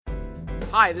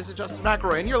Hi, this is Justin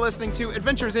McElroy, and you're listening to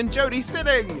Adventures in Jody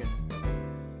Sitting.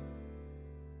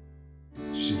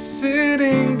 She's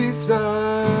sitting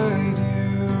beside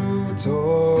you,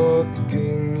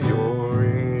 talking your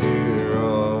ear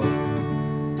off.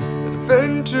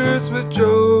 Adventures with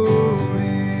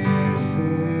Jody,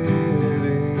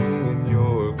 sitting in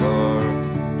your car.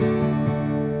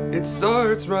 It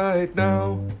starts right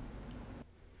now.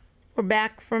 We're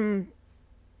back from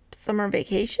summer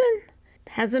vacation.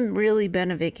 Hasn't really been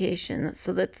a vacation,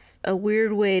 so that's a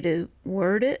weird way to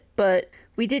word it, but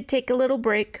we did take a little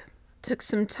break, took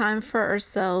some time for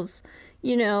ourselves,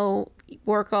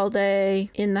 work all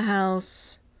day in the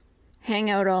house, hang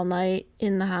out all night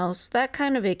in the house, that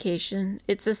kind of vacation.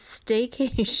 It's a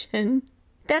staycation.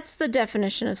 That's the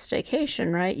definition of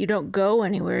staycation, right? You don't go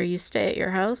anywhere, you stay at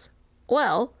your house.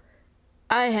 Well,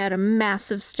 I had a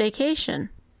massive staycation.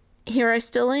 Here I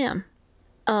still am.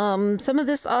 Some of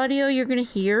this audio you're going to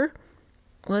hear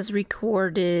was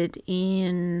recorded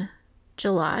in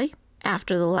July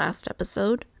after the last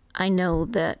episode. I know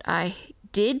that I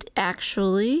did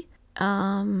actually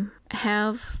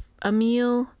have a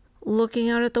meal looking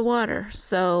out at the water,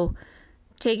 so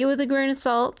take it with a grain of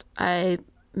salt. I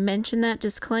mentioned that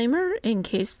disclaimer in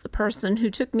case the person who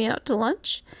took me out to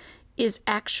lunch is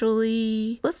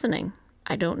actually listening.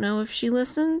 I don't know if she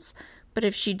listens, but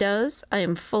if she does, I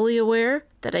am fully aware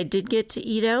that I did get to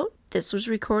eat out. This was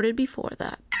recorded before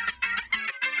that.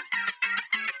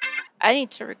 I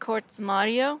need to record some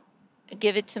audio,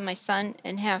 give it to my son,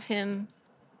 and have him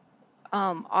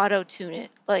auto-tune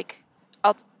it. Like,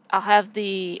 I'll have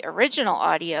the original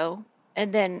audio,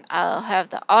 and then I'll have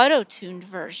the auto-tuned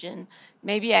version.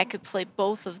 Maybe I could play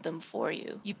both of them for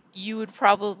you. You would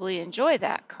probably enjoy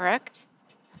that, correct?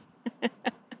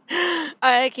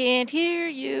 I can't hear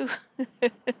you.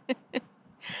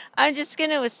 I'm just going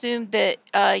to assume that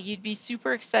you'd be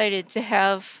super excited to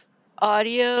have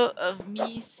audio of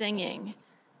me singing.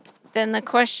 Then the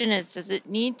question is, does it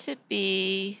need to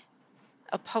be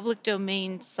a public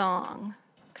domain song?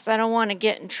 Because I don't want to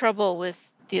get in trouble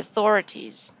with the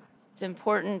authorities. It's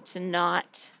important to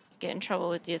not get in trouble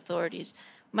with the authorities.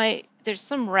 There's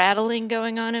some rattling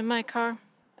going on in my car.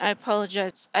 I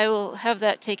apologize. I will have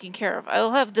that taken care of. I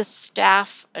will have the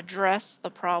staff address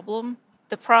the problem.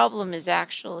 The problem is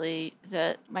actually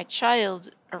that my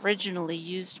child originally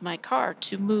used my car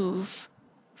to move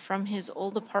from his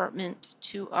old apartment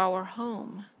to our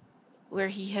home, where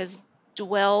he has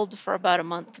dwelled for about a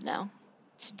month now.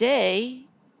 Today,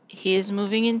 he is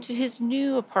moving into his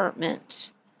new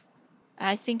apartment.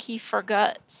 I think he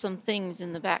forgot some things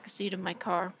in the back seat of my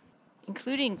car,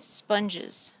 including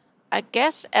sponges. I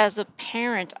guess as a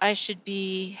parent, I should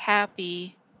be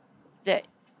happy that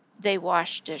they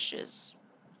wash dishes.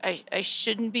 I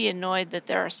shouldn't be annoyed that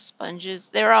there are sponges.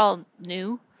 They're all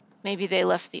new. Maybe they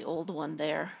left the old one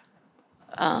there.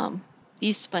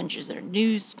 These sponges are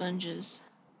new sponges.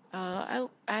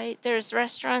 There's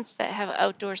restaurants that have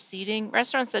outdoor seating.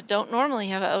 Restaurants that don't normally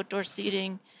have outdoor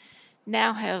seating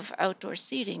now have outdoor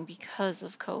seating because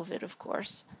of COVID, of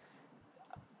course.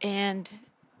 And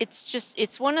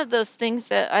it's one of those things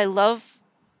that I love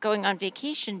going on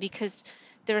vacation because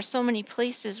there are so many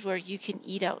places where you can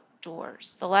eat outdoors.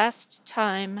 The last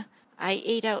time I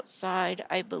ate outside,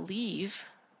 I believe,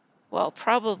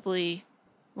 probably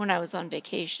when I was on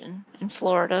vacation in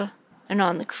Florida and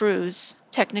on the cruise,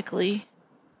 technically,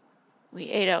 we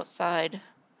ate outside.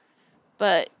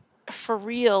 But for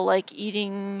real, like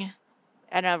eating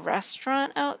at a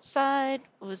restaurant outside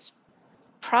was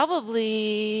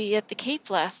probably at the Cape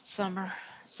last summer.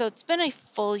 So it's been a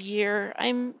full year.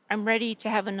 I'm ready to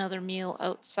have another meal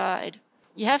outside.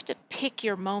 You have to pick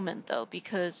your moment though,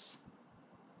 because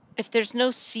if there's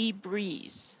no sea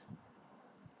breeze,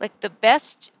 like the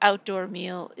best outdoor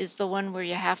meal is the one where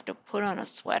you have to put on a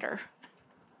sweater.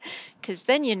 Because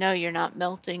then you know you're not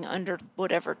melting under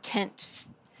whatever tent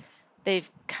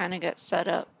they've kind of got set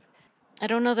up. I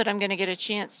don't know that I'm going to get a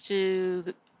chance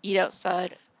to eat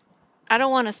outside. I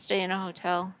don't want to stay in a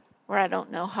hotel where I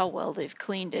don't know how well they've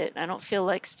cleaned it. I don't feel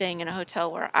like staying in a hotel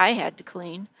where I had to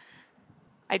clean.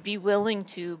 I'd be willing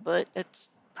to, but that's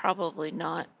probably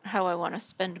not how I want to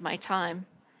spend my time.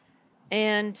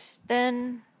 And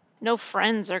then no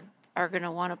friends are going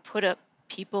to want to put up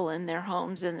people in their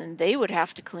homes and then they would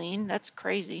have to clean. That's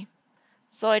crazy.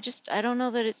 So I don't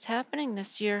know that it's happening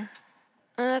this year.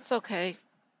 That's okay.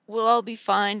 We'll all be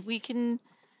fine. We can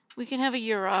have a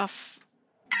year off.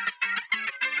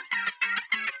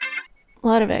 A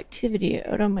lot of activity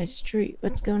out on my street.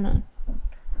 What's going on?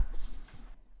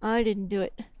 I didn't do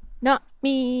it. Not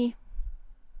me.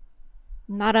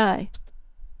 Not I.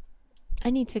 I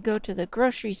need to go to the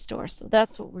grocery store, so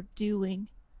that's what we're doing.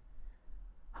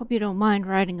 Hope you don't mind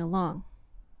riding along.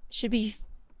 Should be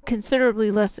considerably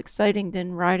less exciting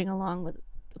than riding along with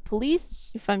the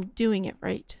police if I'm doing it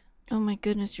right. Oh my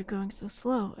goodness, you're going so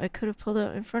slow. I could have pulled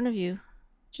out in front of you.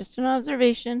 Just an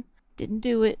observation. Didn't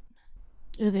do it.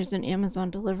 Oh, there's an Amazon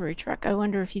delivery truck. I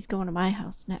wonder if he's going to my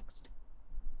house next.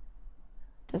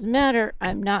 Doesn't matter.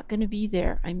 I'm not going to be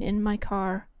there. I'm in my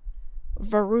car,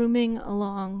 varooming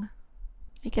along.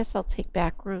 I guess I'll take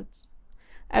back roads.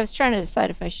 I was trying to decide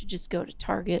if I should just go to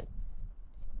Target,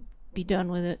 be done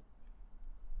with it.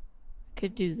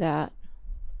 Could do that.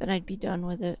 Then I'd be done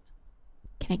with it.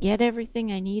 Can I get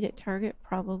everything I need at Target?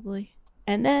 Probably.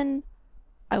 And then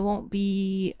I won't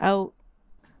be out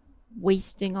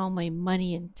wasting all my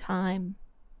money and time.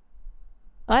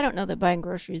 I don't know that buying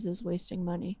groceries is wasting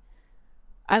money.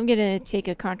 I'm going to take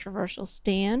a controversial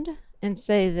stand and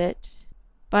say that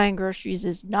buying groceries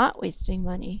is not wasting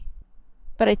money.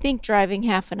 But I think driving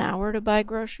half an hour to buy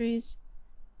groceries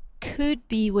could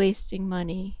be wasting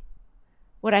money.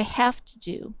 What I have to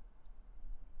do,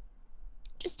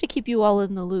 just to keep you all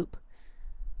in the loop,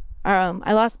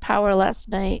 I lost power last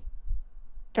night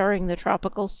during the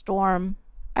tropical storm.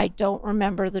 I don't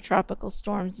remember the tropical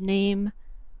storm's name.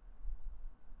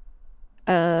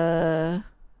 It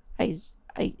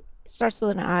starts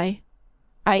with an I.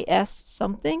 I-S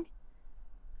something?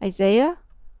 Isaiah?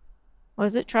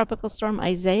 Was it Tropical Storm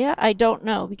Isaiah? I don't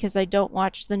know because I don't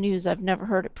watch the news. I've never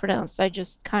heard it pronounced. I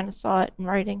just kind of saw it in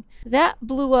writing. That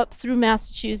blew up through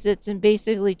Massachusetts and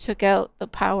basically took out the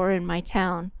power in my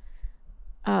town.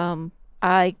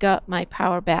 I got my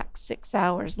power back 6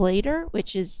 hours later,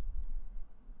 which is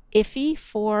iffy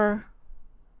for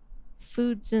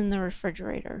foods in the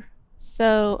refrigerator.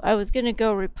 So I was going to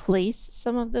go replace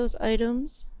some of those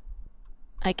items.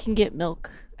 I can get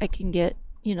milk. I can get,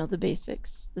 the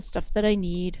basics, the stuff that I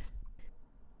need.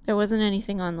 There wasn't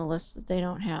anything on the list that they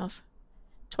don't have.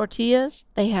 Tortillas,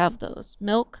 they have those.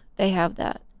 Milk, they have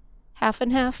that. Half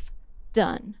and half,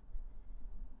 done.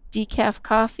 Decaf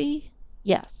coffee,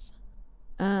 yes.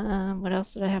 What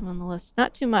else did I have on the list?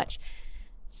 Not too much,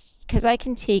 because I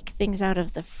can take things out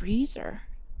of the freezer.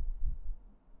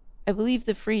 I believe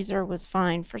the freezer was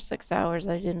fine for 6 hours.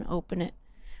 I didn't open it.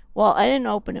 Well, I didn't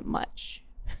open it much.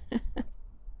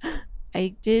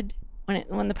 I did,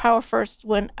 when the power first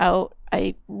went out,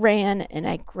 I ran and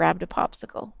I grabbed a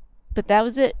popsicle. But that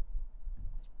was it.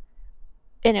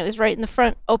 And it was right in the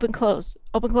front. Open, close,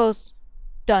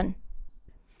 done.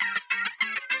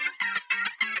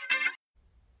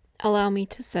 Allow me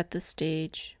to set the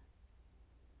stage.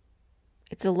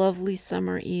 It's a lovely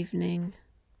summer evening.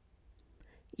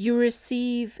 You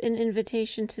receive an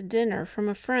invitation to dinner from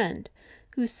a friend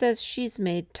who says she's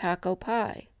made taco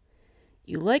pie.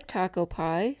 You like taco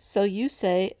pie, so you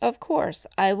say, of course,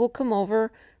 I will come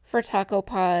over for taco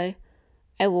pie.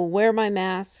 I will wear my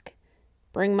mask,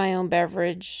 bring my own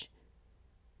beverage.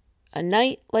 A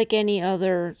night like any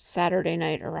other Saturday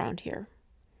night around here.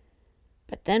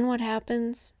 But then what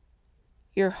happens?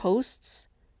 Your hosts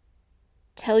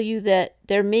tell you that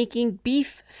they're making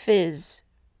beef fizz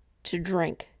to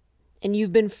drink. And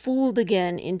you've been fooled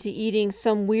again into eating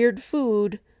some weird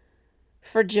food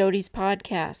for Jody's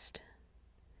podcast.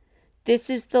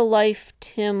 This is the life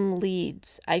Tim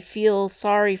leads. I feel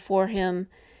sorry for him,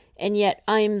 and yet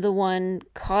I'm the one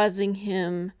causing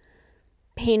him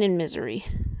pain and misery.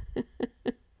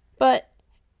 But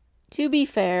to be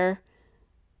fair,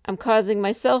 I'm causing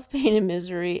myself pain and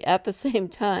misery at the same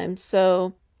time,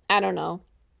 so I don't know.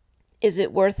 Is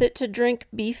it worth it to drink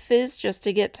beef fizz just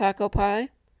to get taco pie?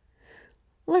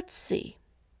 Let's see.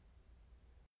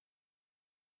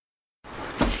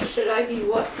 Should I be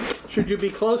what? Should you be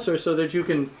closer so that you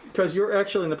can, because you're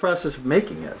actually in the process of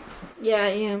making it. Yeah, I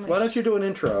am. Why don't you do an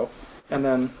intro, and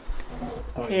then...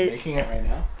 Oh, you're making it right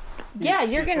now? Yeah,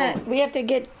 we have to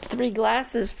get 3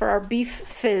 glasses for our beef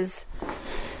fizz.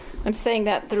 I'm saying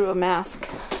that through a mask.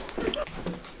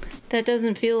 That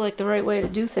doesn't feel like the right way to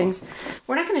do things.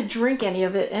 We're not going to drink any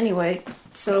of it anyway,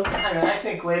 so... I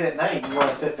think late at night you want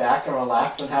to sit back and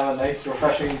relax and have a nice,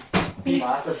 refreshing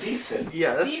glass of beef fizz.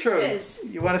 Yeah, that's beef true. Fizz.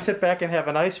 You want to sit back and have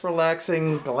a nice,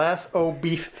 relaxing glass of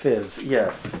beef fizz.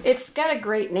 Yes. It's got a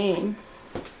great name.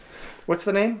 What's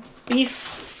the name? Beef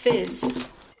fizz.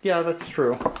 Yeah, that's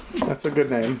true. That's a good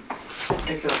name. I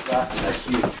think those glasses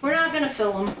are huge. We're not going to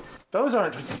fill them. Those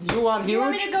aren't... You want huge? You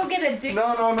want me to go get a Dixie?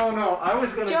 No. I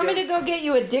was going to Do you want me to go get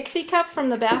you a Dixie cup from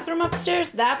the bathroom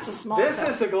upstairs? That's a small This cup.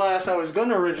 is the glass I was going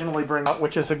to originally bring up,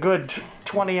 which is a good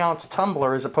 20-ounce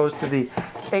tumbler as opposed to the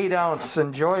 8-ounce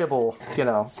enjoyable,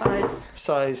 size.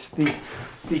 size.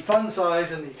 The fun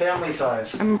size and the family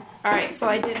size. I'm All right, so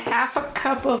I did half a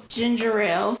cup of ginger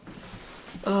ale.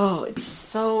 Oh, it's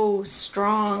so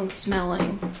strong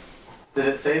smelling. Did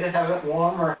it say to have it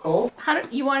warm or cold?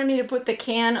 You wanted me to put the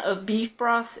can of beef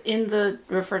broth in the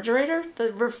refrigerator?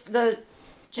 The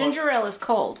ginger ale is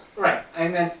cold. Right. I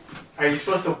meant, are you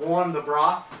supposed to warm the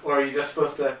broth, or are you just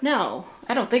supposed to? No,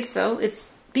 I don't think so.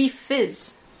 It's beef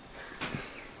fizz.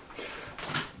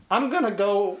 I'm gonna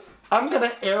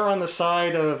err on the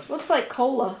side of Looks like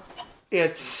cola.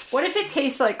 it's. What if it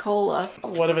tastes like cola?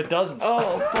 What if it doesn't?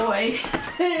 Oh boy.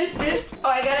 Oh,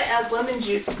 I gotta add lemon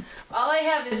juice. All I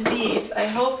have is these. I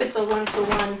hope it's a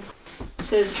 1-to-1. It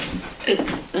says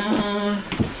it's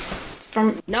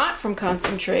not from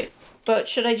concentrate. But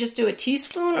should I just do a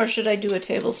teaspoon or should I do a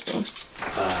tablespoon?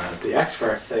 The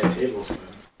experts say a tablespoon.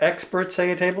 Experts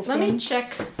say a tablespoon. Let me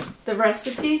check the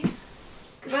recipe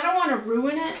because I don't want to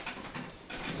ruin it.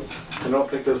 I don't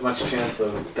think there's much chance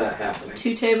of that happening.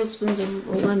 2 tablespoons of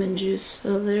lemon juice.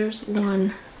 So there's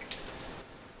 1.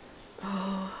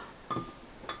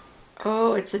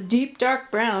 Oh, it's a deep dark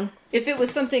brown. If it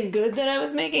was something good that I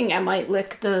was making, I might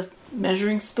lick the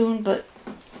measuring spoon, but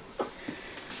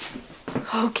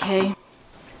okay.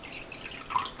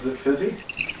 Is it fizzy?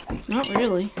 Not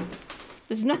really.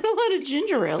 There's not a lot of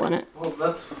ginger ale in it. Well,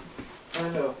 that's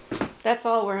kind of. That's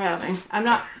all we're having.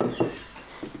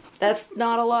 That's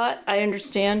not a lot, I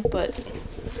understand, but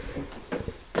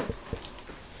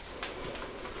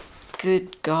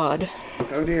good God.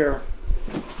 Oh dear.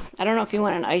 I don't know if you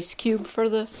want an ice cube for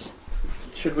this.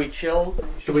 Should we chill?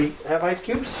 Should we have ice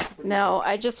cubes? No,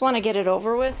 I just want to get it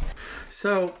over with.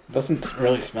 So Doesn't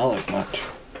really smell like much.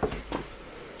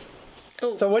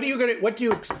 Oh, So what do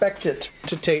you expect it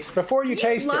to taste before you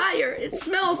taste it? liar! It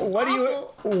smells What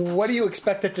awful. do you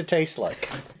expect it to taste like?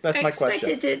 That's I my expect question.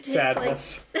 it to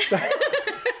taste like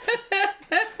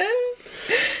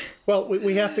Well,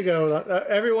 we have to go.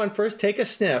 Everyone, first take a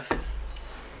sniff.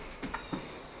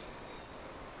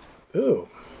 Ooh.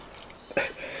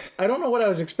 I don't know what I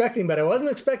was expecting, but I wasn't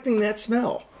expecting that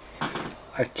smell.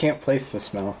 I can't place the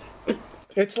smell.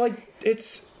 It's like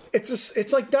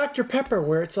it's like Dr. Pepper,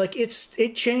 where it's like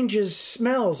it changes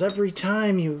smells every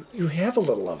time you have a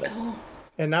little of it.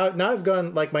 And now I've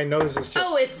gone like my nose is just.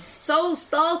 Oh, it's so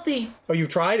salty. Oh, you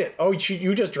tried it. Oh,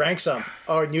 you just drank some.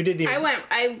 Oh, and you didn't even.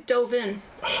 I dove in.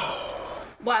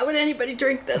 Why would anybody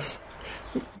drink this?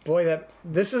 Boy,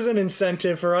 this is an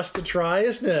incentive for us to try,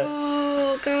 isn't it?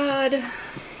 Oh God.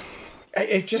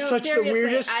 It's just No, such the seriously,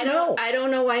 weirdest smell. I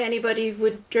don't know why anybody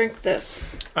would drink this.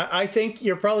 I think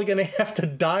you're probably going to have to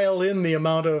dial in the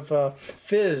amount of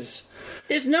fizz.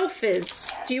 There's no fizz.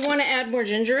 Do you want to add more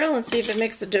ginger ale and see if it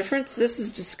makes a difference? This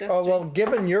is disgusting. Oh, well,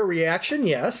 given your reaction,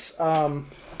 yes.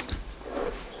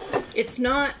 It's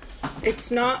not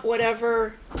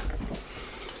whatever.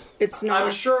 It's not.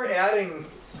 I'm sure adding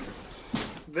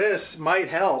this might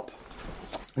help.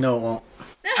 No, it won't.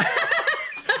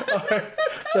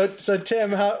 So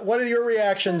Tim, what are your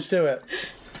reactions to it?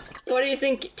 What do you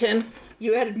think, Tim?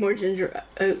 You added more ginger.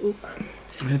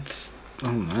 It's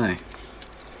oh my.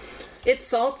 It's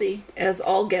salty as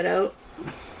all get out.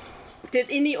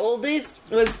 In the old days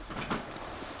was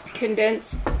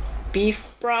condensed beef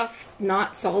broth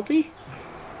not salty?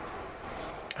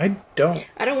 I don't.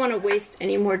 I don't want to waste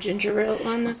any more ginger ale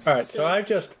on this. All right, so I've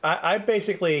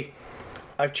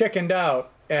chickened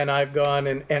out, and I've gone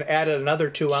and added another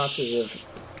 2 ounces of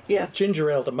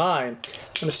ginger ale to mine.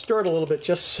 I'm going to stir it a little bit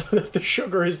just so that the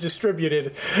sugar is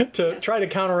distributed to try to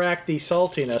counteract the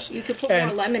saltiness. You could put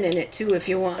more lemon in it too if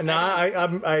you want. No,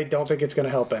 I don't think it's going to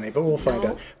help any, but we'll find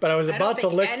out. But I was about to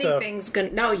lick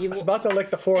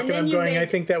the fork, and I'm going, I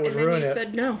think that would ruin it. You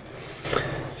said no.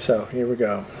 So here we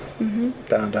go.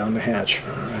 Mm-hmm. Down the hatch.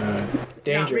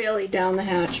 Danger. Not really down the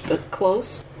hatch, but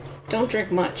close. Don't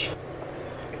drink much.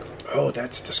 Oh,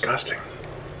 that's disgusting.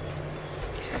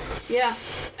 Yeah.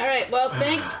 All right. Well,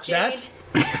 thanks, Jade.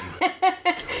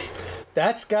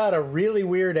 That's got a really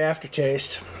weird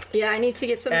aftertaste. Yeah, I need to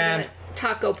get some of that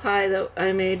taco pie that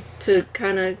I made to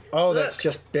kind of. Oh, that's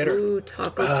just bitter. Ooh,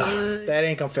 taco pie. That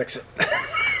ain't gonna fix it.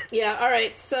 Yeah. All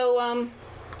right. So,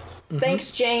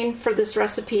 thanks, Jane, for this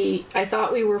recipe. I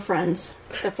thought we were friends.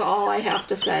 That's all I have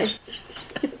to say.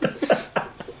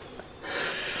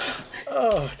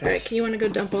 Oh, All right. Can you want to go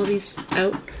dump all these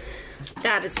out?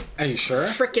 That is. Are you sure?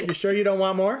 Freaking. You sure you don't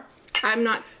want more? I'm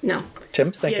not. No.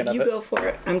 Tim's thinking of you it. go for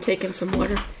it. I'm taking some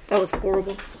water. That was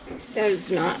horrible. That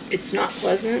is not. It's not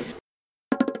pleasant.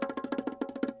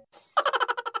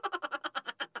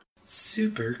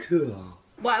 Super cool.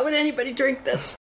 Why would anybody drink this?